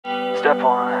Step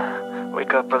 1,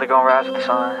 wake up early, gonna rise with the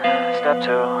sun. Step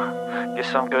 2, get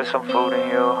some good, some food in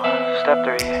you. Step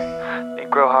 3,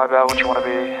 think real hard about what you wanna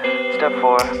be. Step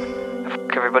 4,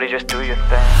 fuck everybody, just do your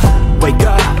thing. Wake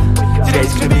up,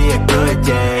 today's gonna be a good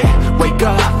day. Wake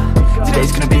up,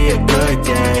 today's gonna be a good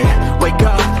day. Wake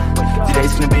up,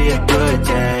 today's gonna be a good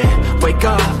day. Wake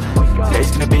up,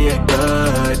 today's gonna be a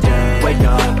good day. Wake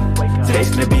up, today's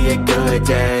gonna be a good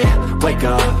day. Wake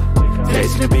up,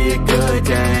 today's gonna be a good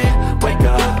day. Wake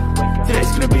up,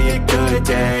 today's gonna be a good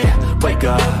day. Wake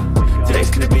up,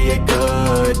 today's gonna be a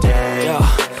good day. Yo,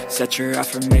 set your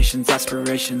affirmations,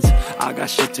 aspirations. I got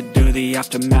shit to do, the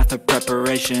aftermath of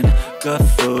preparation. Good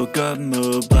food, good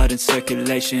mood, blood in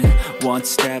circulation. One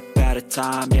step at a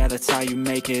time, yeah, that's how you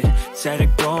make it. Set a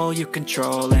goal you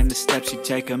control and the steps you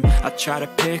take them. I try to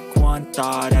pick one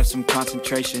thought, have some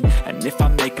concentration. And if I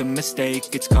make a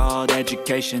mistake, it's called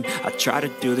education. I try to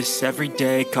do this every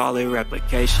day, call it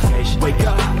replication. Wake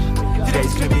up,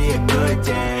 today's gonna be a good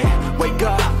day. Wake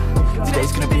up,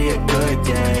 today's gonna be a good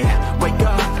day. Wake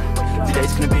up,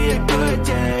 today's gonna be a good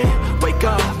day. Wake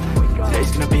up,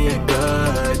 today's gonna be a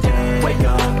good day. Wake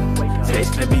up,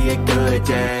 today's gonna be a good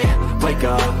day. Wake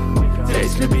up,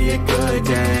 today's gonna be a good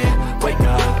day. Wake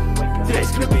up,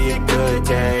 today's gonna be a good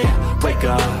day. Wake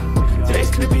up,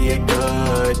 today's gonna be a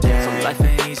good day. So life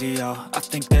ain't easy, yo, I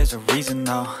think there's a reason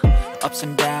though. Ups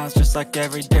and downs, just like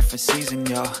every different season,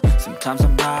 yo. Sometimes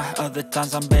I'm high, other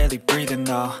times I'm barely breathing,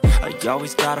 though. I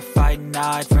always gotta fight and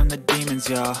hide from the demons,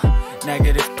 yo.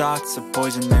 Negative thoughts are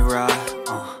poison, they rot.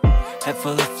 Head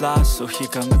full of flies, so here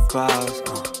come the clouds.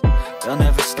 They'll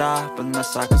never stop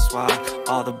unless I can swap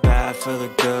all the bad for the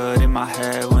good in my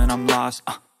head when I'm lost.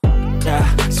 Yeah,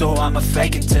 so I'ma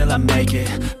fake it till I make it.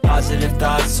 Positive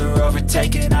thoughts are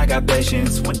overtaken, I got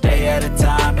patience. One day at a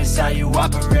time is how you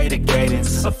operate a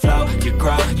cadence. A flow, you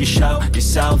grow, you show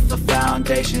yourself a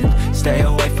foundation. Stay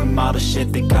away from all the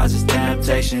shit that causes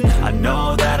temptation. I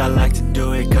know that I like to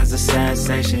do it cause it's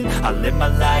sensation. I live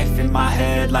my life in my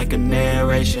head like a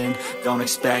narration. Don't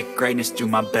expect greatness, do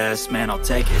my best, man, I'll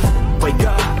take it. Wake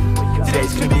up,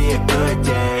 today's gonna be a good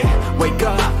day. Wake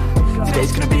up,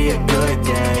 today's gonna be a good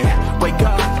day. Wake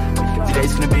up,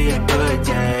 today's gonna be a good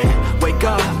day. Wake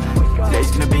up,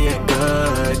 today's gonna be a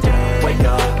good day. Wake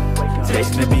up, today's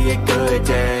gonna be a good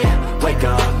day. Wake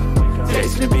up,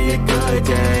 today's gonna be a good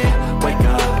day. Wake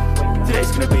up,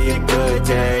 today's gonna be a good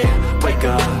day. Wake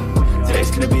up,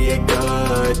 today's gonna be a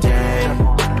good day.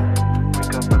 Wake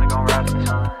up early, gonna rise with the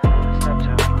sun. Step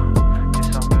 2, get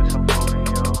some good, some food in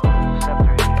you. Step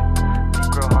 3,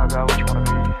 think real hard about what you wanna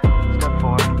be. Step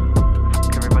 4,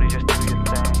 fuck everybody, just do your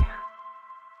thing.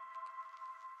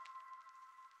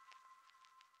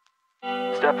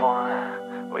 Step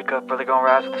 1, wake up early, gonna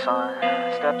rise with the sun.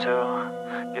 Step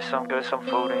 2, get some good, some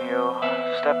food in you.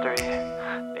 Step 3,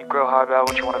 think real hard about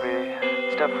what you wanna be.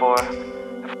 Step 4,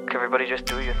 fuck everybody, just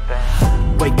do your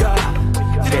thing. Wake up,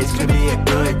 today's gonna be a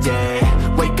good day.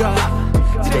 Wake up,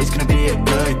 today's gonna be a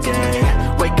good day.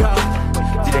 Wake up,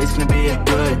 today's gonna be a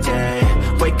good day.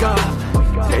 Wake up,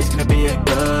 today's gonna be a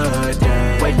good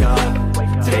day. Wake up,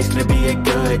 today's gonna be a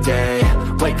good day.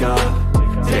 Wake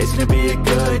up, today's gonna be a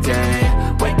good day.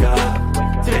 Wake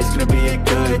up, today's gonna be a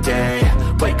good day.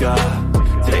 Wake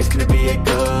up, today's gonna be a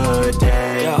good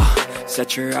day. Yo,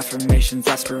 set your affirmations,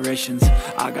 aspirations.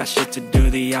 I got shit to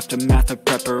do, the aftermath of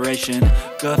preparation.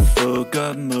 Good food,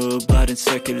 good mood, blood in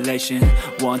circulation.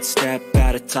 One step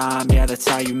at a time, yeah, that's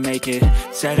how you make it.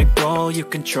 Set a goal you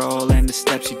control and the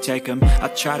steps you take them. I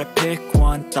try to pick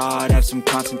one thought, have some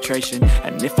concentration.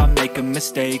 And if I make a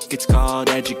mistake, it's called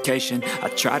education. I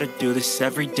try to do this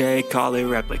every day, call it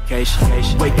replication.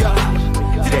 Wake up,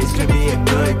 today's gonna be a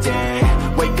good day.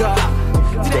 Wake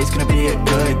up, today's gonna be a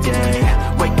good day.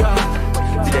 Wake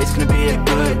up, today's gonna be a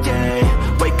good day.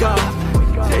 Wake up,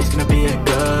 today's gonna be a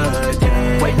good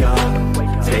day. Wake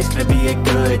up, today's gonna be a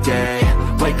good day.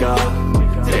 Wake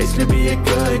up, today's gonna be a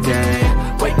good day.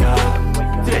 Wake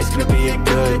up, today's gonna be a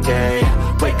good day.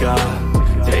 Wake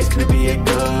up, today's gonna be a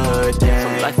good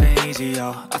day. So life ain't easy,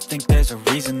 yo, I think there's a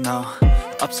reason though.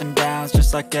 Ups and downs,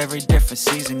 just like every different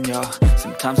season, yo.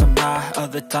 Sometimes I'm high,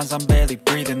 other times I'm barely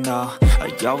breathing, though.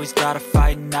 I always gotta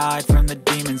fight and hide from the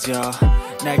demons, yo.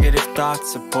 Negative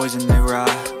thoughts are poison, they rot.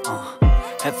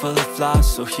 Head full of flies,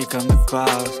 so here come the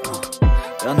clouds.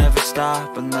 They'll never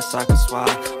stop unless I can swap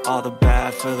all the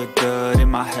bad for the good in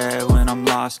my head when I'm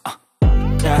lost.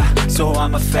 Yeah, so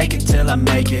I'ma fake it till I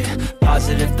make it.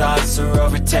 Positive thoughts are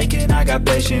overtaken, I got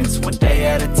patience. One day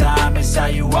at a time is how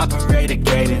you operate a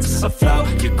cadence. A flow,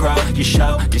 you grow, you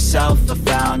show yourself a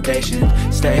foundation.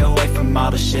 Stay away from all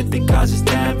the shit that causes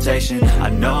temptation. I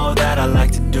know that I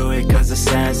like to do it cause it's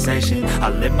sensation. I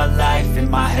live my life in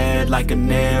my head like a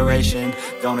narration.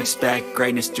 Don't expect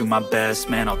greatness, do my best,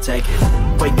 man, I'll take it.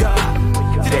 Wake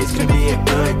up, today's gonna be a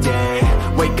good day.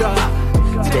 Wake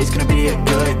up, today's gonna be a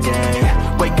good day.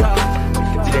 Wake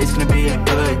up, today's gonna be a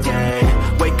good day.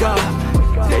 Wake up,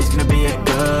 today's gonna be a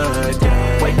good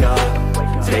day. Wake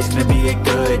up, today's gonna be a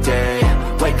good day.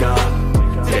 Wake up,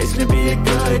 today's gonna be a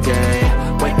good day.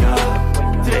 Wake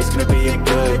up, today's gonna be a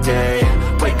good day.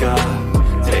 Wake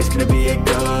up, today's gonna be a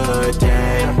good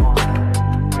day.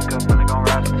 Wake up, really gon'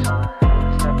 rise to the sun.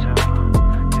 Step 2,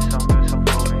 get some good, some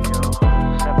food in you.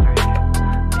 Step 3,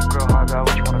 think real hard about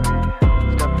what you wanna be.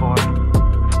 Step 4,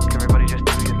 everybody just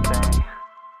do your thing.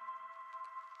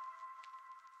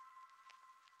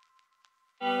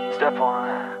 Step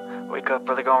 1, wake up,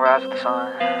 really gon' rise with the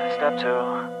sun. Step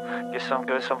 2, get some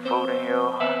good, some food in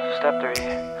you. Step 3,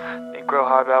 think real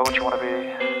hard about what you wanna be.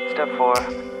 Step 4,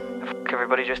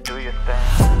 everybody just do your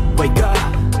thing. Wake up,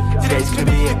 today's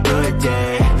gonna be a good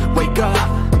day. Wake up,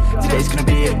 today's gonna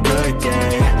be a good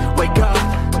day. Wake up,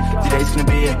 today's gonna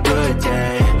be a good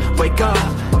day. Wake up,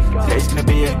 today's gonna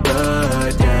be a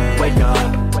good day. Wake up,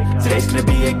 today's gonna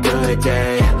be a good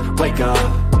day. Wake up,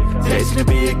 today's gonna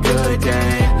be a good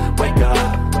day. Wake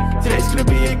up, today's gonna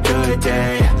be a good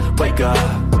day. Wake up,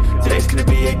 today's gonna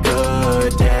be a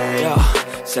good day. Yo.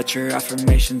 Set your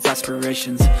affirmations,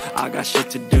 aspirations. I got shit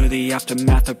to do, the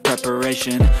aftermath of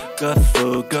preparation. Good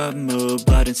food, good mood,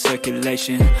 blood in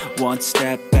circulation. One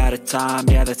step at a time,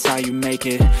 yeah, that's how you make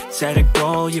it. Set a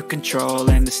goal you control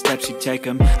and the steps you take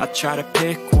them. I try to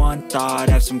pick one thought,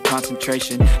 have some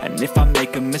concentration. And if I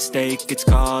make a mistake, it's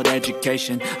called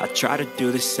education. I try to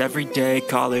do this every day,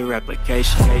 call it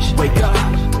replication. Wake up,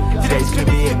 today's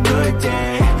gonna be a good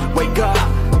day. Wake up,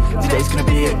 today's gonna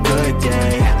be a good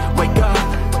day. Wake up,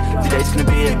 today's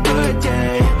gonna be a good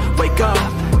day. Wake up,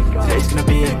 today's gonna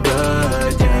be a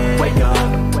good day. Wake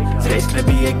up, today's gonna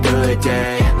be a good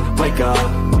day. Wake up,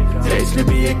 today's gonna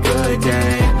be a good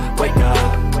day. Wake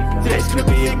up, today's gonna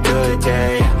be a good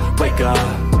day. Wake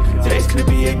up, today's gonna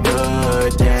be a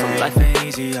good day. So life ain't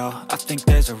easy, yo, I think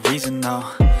there's a reason though.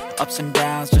 Ups and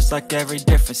downs, just like every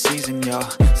different season, yo.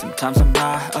 Sometimes I'm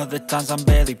high, other times I'm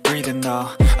barely breathing, though.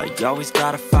 I always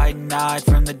gotta fight and hide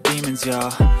from the demons, yo.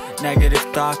 Negative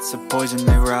thoughts are poison,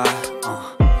 they rot.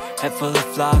 Head full of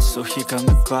flies, so here come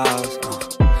the clouds.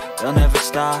 They'll never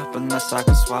stop unless I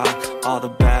can swap all the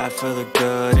bad for the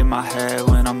good in my head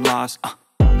when I'm lost.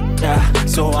 Yeah,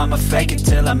 so I'ma fake it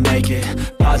till I make it.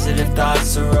 Positive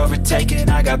thoughts are overtaken,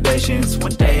 I got patience.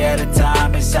 One day at a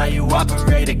time is how you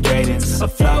operate a cadence. A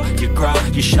flow, you grow,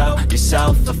 you show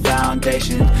yourself a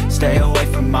foundation. Stay away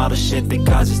from all the shit that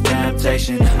causes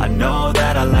temptation. I know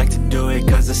that I like to do it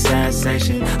cause of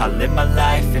sensation. I live my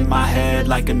life in my head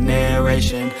like a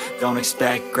narration. Don't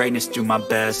expect greatness, do my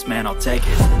best, man, I'll take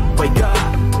it. Wake up,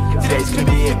 today's gonna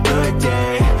be a good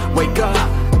day. Wake up,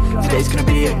 today's gonna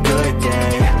be a good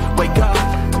day. Wake up,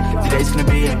 today's gonna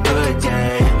be a good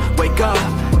day. Wake up,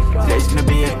 today's gonna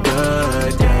be a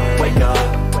good day. Wake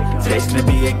up, today's gonna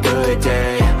be a good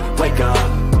day. Wake up,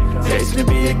 today's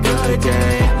gonna be a good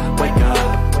day. Wake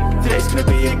up, today's gonna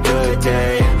be a good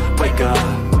day. Wake up,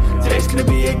 today's gonna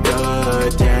be a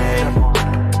good day.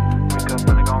 Wake up,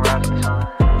 really gon' rise to the sun.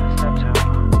 Step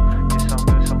 2, get some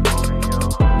good, some food in you.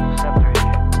 Step 3,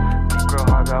 think real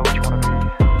hard about what you wanna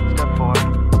be. Step 4,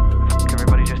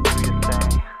 everybody just do your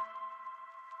thing.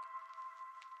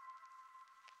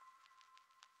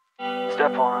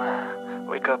 Step 1,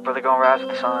 wake up, really gon' rise with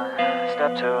the sun.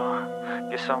 Step 2,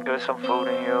 get some good, some food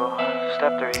in you.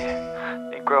 Step 3,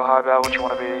 think real hard about what you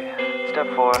wanna be. Step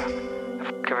 4,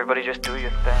 everybody just do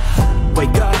your thing.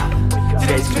 Wake up,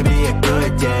 today's gonna be a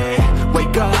good day.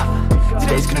 Wake up,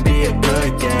 today's gonna be a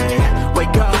good day.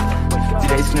 Wake up,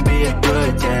 today's gonna be a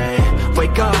good day.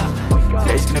 Wake up,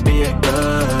 today's gonna be a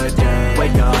good day.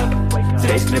 Wake up,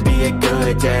 today's gonna be a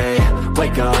good day.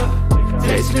 Wake up,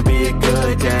 today's gonna be a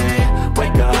good day.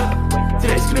 Wake up,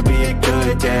 today's gonna be a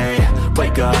good day.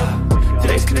 Wake up,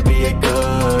 today's gonna be a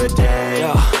good day.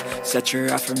 Yo. Set your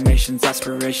affirmations,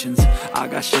 aspirations. I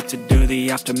got shit to do,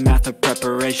 the aftermath of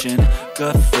preparation.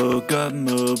 Good food, good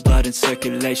mood, blood in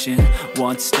circulation.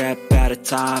 One step at a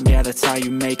time, yeah, that's how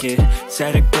you make it.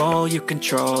 Set a goal you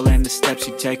control and the steps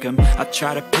you take them. I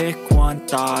try to pick one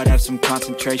thought, have some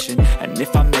concentration. And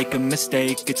if I make a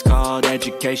mistake, it's called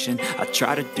education. I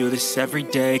try to do this every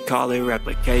day, call it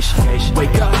replication.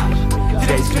 Wake up,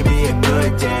 today's gonna be a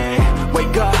good day.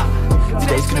 Wake up,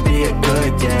 today's gonna be a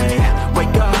good day.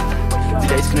 Wake up,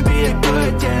 today's gonna be a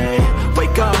good day.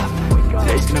 Wake up,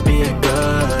 today's gonna be a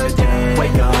good day.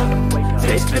 Wake up,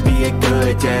 today's gonna be a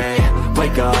good day.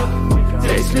 Wake up,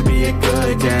 today's gonna be a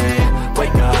good day.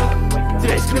 Wake up,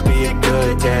 today's gonna be a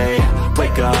good day.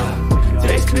 Wake up,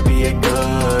 today's gonna be a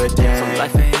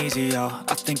easy, yo.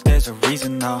 I think there's a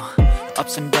reason, though.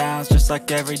 Ups and downs, just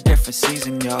like every different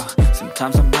season, yo.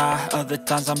 Sometimes I'm high, other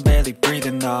times I'm barely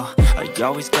breathing, though. I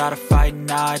always gotta fight and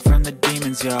hide from the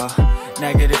demons, yo.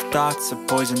 Negative thoughts are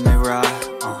poison, they rot.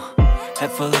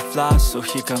 Head full of flies, so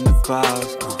here come the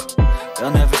clouds.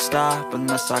 They'll never stop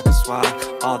unless I can swap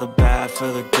all the bad for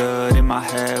the good in my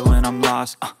head when I'm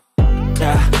lost.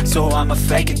 Yeah, so I'ma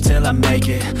fake it till I make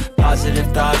it. Positive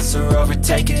thoughts are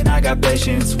overtaken, I got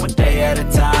patience. One day at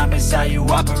a time is how you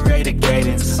operate a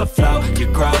cadence. Afloat, you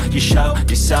grow, you show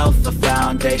yourself a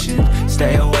foundation.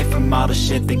 Stay away from all the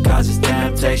shit that causes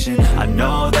temptation. I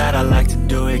know that I like to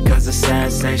do it cause of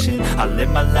sensation. I live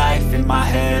my life in my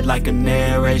head like a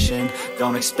narration.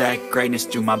 Don't expect greatness,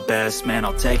 do my best, man,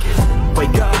 I'll take it.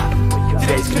 Wake up,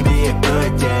 today's gonna be a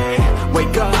good day.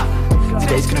 Wake up,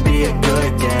 today's gonna be a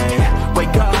good day.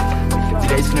 Wake up,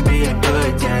 today's gonna be a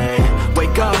good day.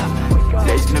 Wake up,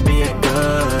 today's gonna